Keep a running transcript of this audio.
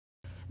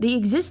The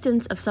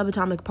existence of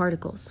subatomic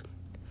particles.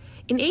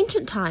 In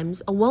ancient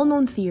times, a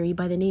well-known theory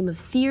by the name of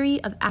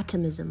theory of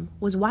atomism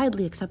was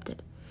widely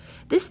accepted.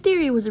 This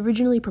theory was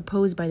originally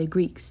proposed by the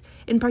Greeks,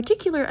 in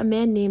particular a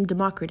man named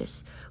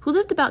Democritus, who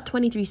lived about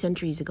 23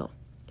 centuries ago.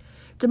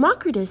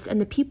 Democritus and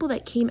the people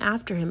that came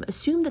after him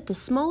assumed that the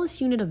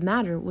smallest unit of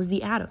matter was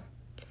the atom.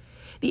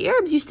 The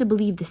Arabs used to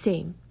believe the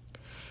same.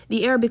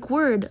 The Arabic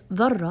word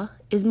dharra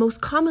is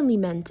most commonly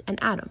meant an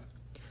atom.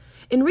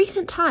 In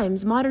recent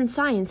times, modern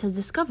science has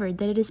discovered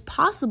that it is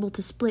possible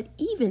to split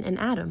even an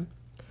atom.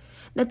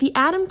 That the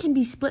atom can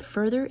be split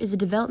further is a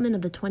development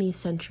of the 20th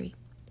century.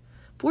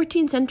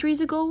 14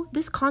 centuries ago,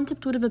 this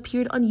concept would have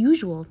appeared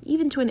unusual,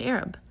 even to an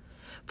Arab.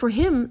 For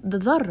him, the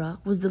dharra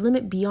was the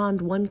limit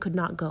beyond one could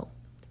not go.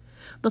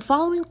 The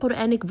following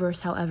Quranic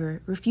verse,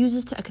 however,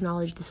 refuses to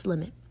acknowledge this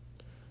limit.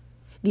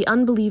 The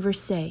unbelievers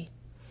say,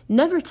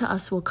 "Never to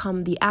us will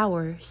come the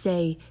hour,"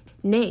 say,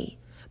 "Nay,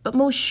 but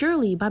most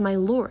surely by my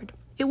Lord,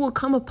 it will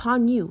come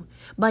upon you,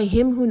 by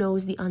him who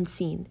knows the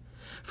unseen,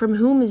 from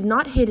whom is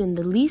not hidden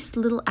the least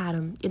little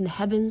atom in the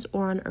heavens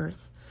or on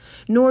earth,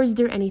 nor is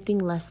there anything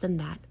less than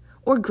that,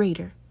 or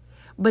greater,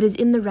 but is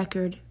in the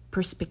record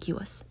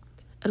perspicuous."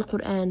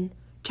 Al-Quran,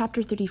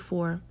 chapter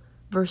 34,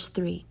 verse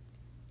 3.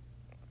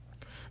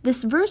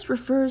 This verse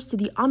refers to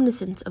the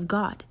omniscience of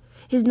God,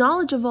 his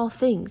knowledge of all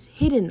things,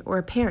 hidden or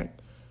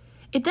apparent.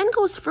 It then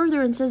goes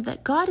further and says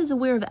that God is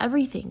aware of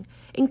everything,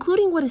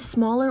 including what is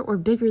smaller or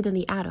bigger than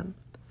the atom.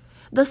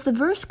 Thus, the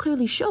verse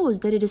clearly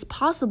shows that it is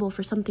possible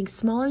for something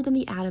smaller than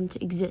the atom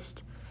to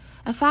exist,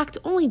 a fact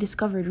only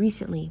discovered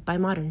recently by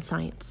modern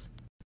science.